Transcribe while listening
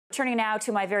Turning now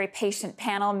to my very patient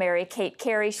panel, Mary Kate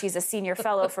Cary. She's a senior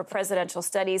fellow for presidential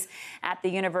studies at the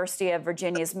University of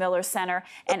Virginia's Miller Center,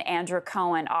 and Andrew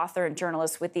Cohen, author and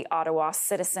journalist with the Ottawa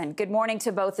Citizen. Good morning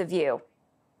to both of you.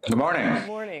 Good morning. Good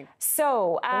morning.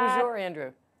 So, bonjour,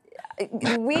 Andrew.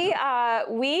 We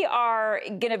are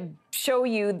going to show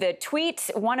you the tweet,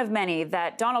 one of many,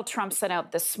 that Donald Trump sent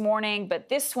out this morning, but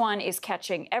this one is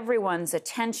catching everyone's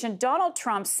attention. Donald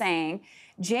Trump saying,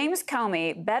 James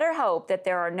Comey better hope that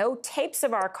there are no tapes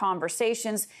of our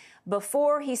conversations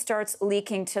before he starts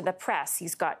leaking to the press.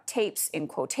 He's got tapes in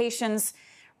quotations,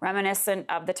 reminiscent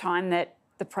of the time that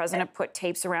the president put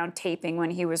tapes around taping when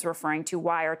he was referring to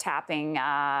wiretapping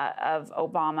of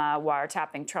Obama,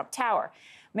 wiretapping Trump Tower.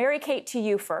 Mary Kate, to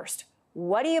you first.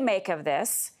 What do you make of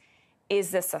this?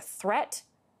 Is this a threat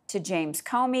to James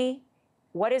Comey?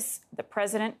 What is the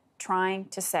president trying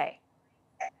to say?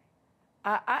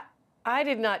 I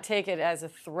did not take it as a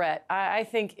threat. I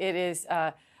think it is,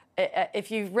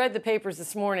 if you've read the papers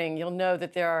this morning, you'll know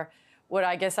that there are what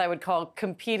I guess I would call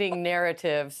competing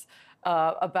narratives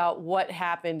about what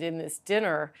happened in this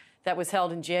dinner that was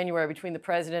held in January between the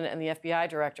president and the FBI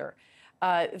director.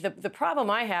 The problem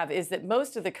I have is that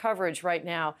most of the coverage right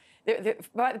now,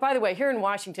 by the way, here in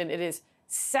Washington, it is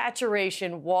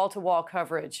saturation, wall-to-wall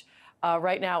coverage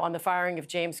right now on the firing of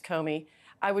James Comey.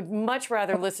 I would much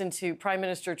rather listen to Prime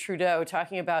Minister Trudeau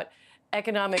talking about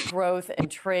economic growth and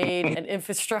trade and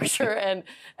infrastructure and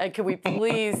can we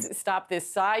please stop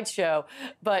this sideshow?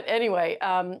 But anyway,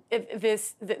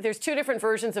 there's two different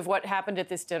versions of what happened at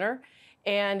this dinner.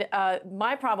 And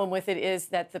my problem with it is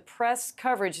that the press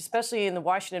coverage, especially in the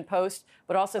Washington Post,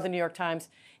 but also the New York Times,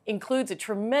 includes a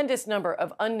tremendous number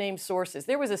of unnamed sources.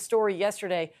 There was a story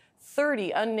yesterday,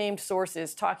 30 unnamed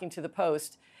sources talking to the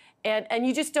Post. And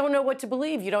you just don't know what to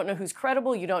believe. You don't know who's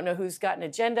credible. You don't know who's got an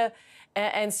agenda.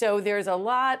 And so there's a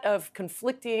lot of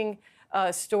conflicting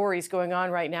stories going on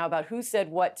right now about who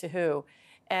said what to who.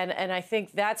 And I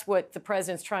think that's what the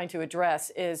president's trying to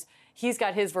address is he's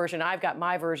got his version, I've got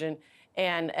my version.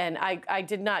 And I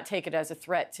did not take it as a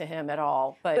threat to him at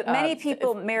all. But many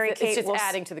people, Mary Kate, it's just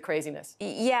adding to the craziness.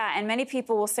 Yeah, and many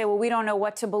people will say, well, we don't know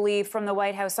what to believe from the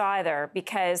White House either,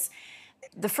 because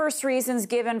the first reasons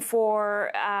given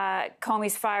for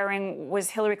Comey's firing was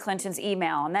Hillary Clinton's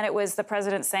email, and then it was the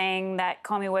president saying that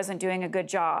Comey wasn't doing a good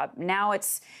job. And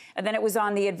then it was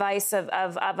on the advice of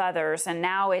others, and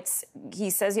now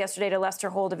he says yesterday to Lester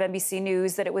Holt of NBC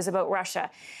News that it was about Russia.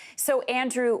 So,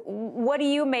 Andrew, what do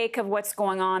you make of what's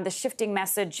going on, the shifting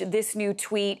message, this new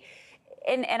tweet?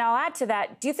 And I'll add to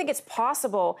that, do you think it's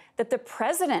possible that the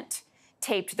president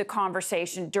taped the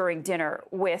conversation during dinner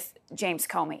with James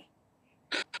Comey?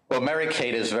 Well, Mary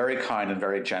Kate is very kind and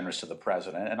very generous to the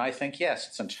president. And I think, yes,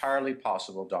 it's entirely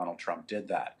possible Donald Trump did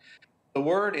that. The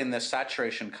word in this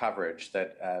saturation coverage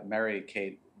that Mary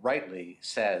Kate rightly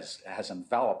says has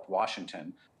enveloped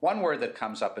Washington, one word that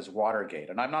comes up is Watergate.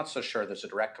 And I'm not so sure there's a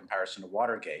direct comparison to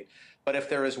Watergate. But if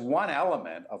there is one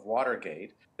element of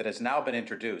Watergate that has now been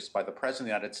introduced by the president of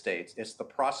the United States, it's the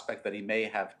prospect that he may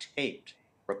have taped,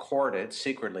 recorded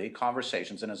secretly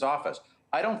conversations in his office.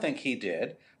 I don't think he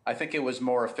did. I think it was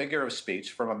more a figure of speech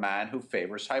from a man who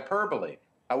favors hyperbole.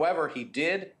 However, he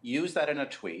did use that in a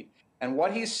tweet. And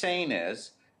what he's saying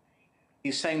is,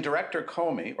 he's saying Director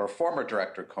Comey, or former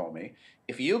Director Comey,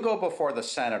 if you go before the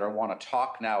Senate or want to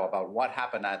talk now about what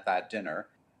happened at that dinner,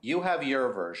 you have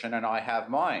your version and I have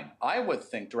mine. I would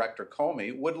think Director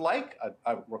Comey would like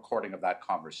a recording of that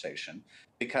conversation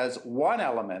because one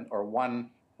element or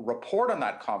one report on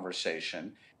that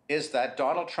conversation is that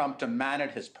Donald Trump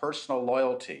demanded his personal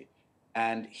loyalty.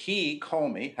 And he,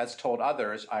 Comey, has told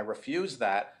others, I refuse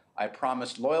that. I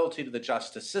promised loyalty to the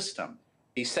justice system.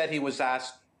 He said he was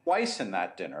asked twice in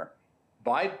that dinner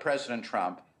by President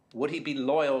Trump, would he be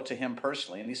loyal to him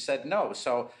personally? And he said no.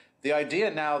 So the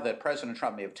idea now that President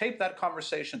Trump may have taped that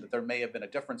conversation, that there may have been a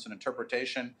difference in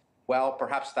interpretation, well,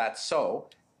 perhaps that's so.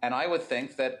 And I would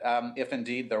think that if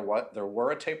indeed there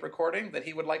were a tape recording, that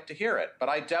he would like to hear it. But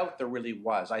I doubt there really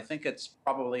was. I think it's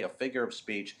probably a figure of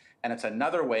speech, and it's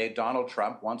another way Donald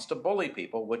Trump wants to bully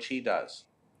people, which he does.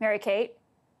 Mary Kate?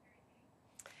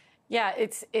 Yeah,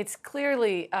 it's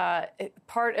clearly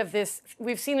part of this.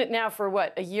 We've seen it now for,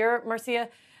 what, a year, Marcia?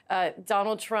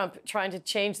 Donald Trump trying to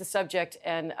change the subject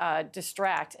and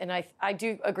distract. And I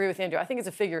do agree with Andrew. I think it's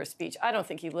a figure of speech. I don't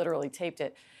think he literally taped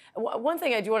it. One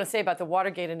thing I do want to say about the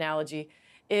Watergate analogy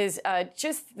is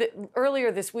earlier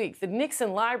this week, the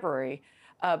Nixon Library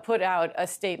put out a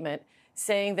statement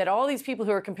saying that all these people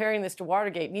who are comparing this to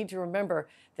Watergate need to remember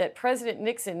that President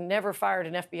Nixon never fired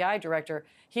an FBI director.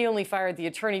 He only fired the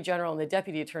Attorney General and the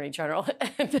Deputy Attorney General.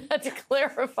 And to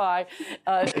clarify,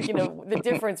 the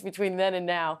difference between then and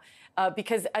now,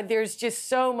 because there's just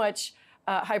so much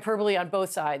hyperbole on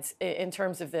both sides in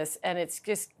terms of this, and it's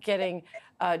just getting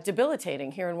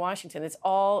debilitating here in Washington. It's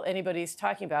all anybody's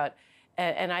talking about,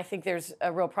 and I think there's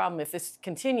a real problem if this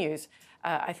continues.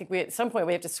 I think at some point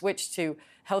we have to switch to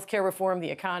healthcare reform, the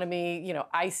economy,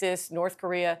 ISIS, North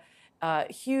Korea.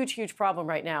 Huge, huge problem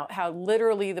right now, how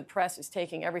literally the press is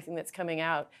taking everything that's coming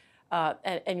out.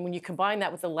 And when you combine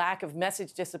that with the lack of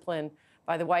message discipline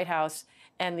by the White House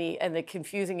and the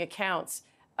confusing accounts,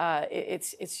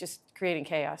 it's just creating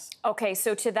chaos. Okay,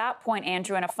 so to that point,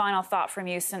 Andrew, and a final thought from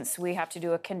you, since we have to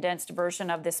do a condensed version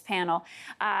of this panel,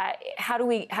 how do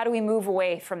we move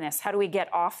away from this? How do we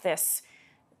get off this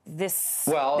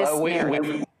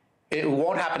narrative? It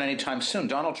won't happen anytime soon.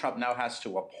 Donald Trump now has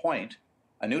to appoint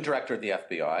a new director of the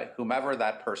FBI, whomever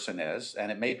that person is,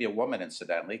 and it may be a woman,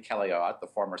 incidentally, Kelly Ott, the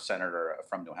former senator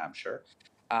from New Hampshire,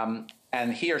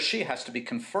 and he or she has to be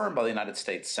confirmed by the United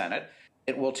States Senate.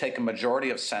 It will take a majority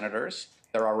of senators.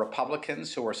 There are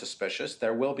Republicans who are suspicious.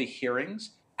 There will be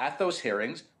hearings. At those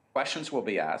hearings, questions will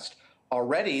be asked.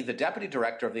 Already, the deputy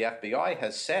director of the FBI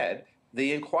has said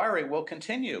the inquiry will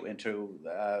continue into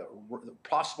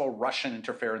possible Russian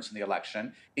interference in the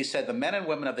election. He said the men and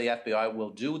women of the FBI will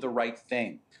do the right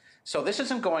thing. So this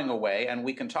isn't going away, and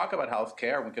we can talk about health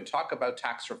care, we can talk about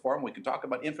tax reform, we can talk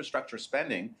about infrastructure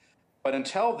spending, but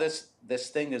until this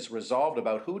thing is resolved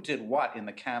about who did what in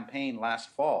the campaign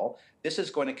last fall, this is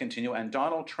going to continue, and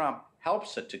Donald Trump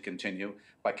helps it to continue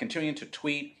by continuing to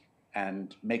tweet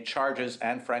and make charges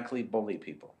and, frankly, bully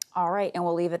people. All right, and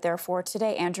we'll leave it there for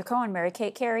today. Andrew Cohen, Mary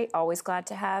Kate Cary, always glad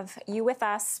to have you with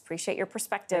us. Appreciate your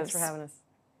perspectives. Thanks for having us.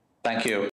 Thank you.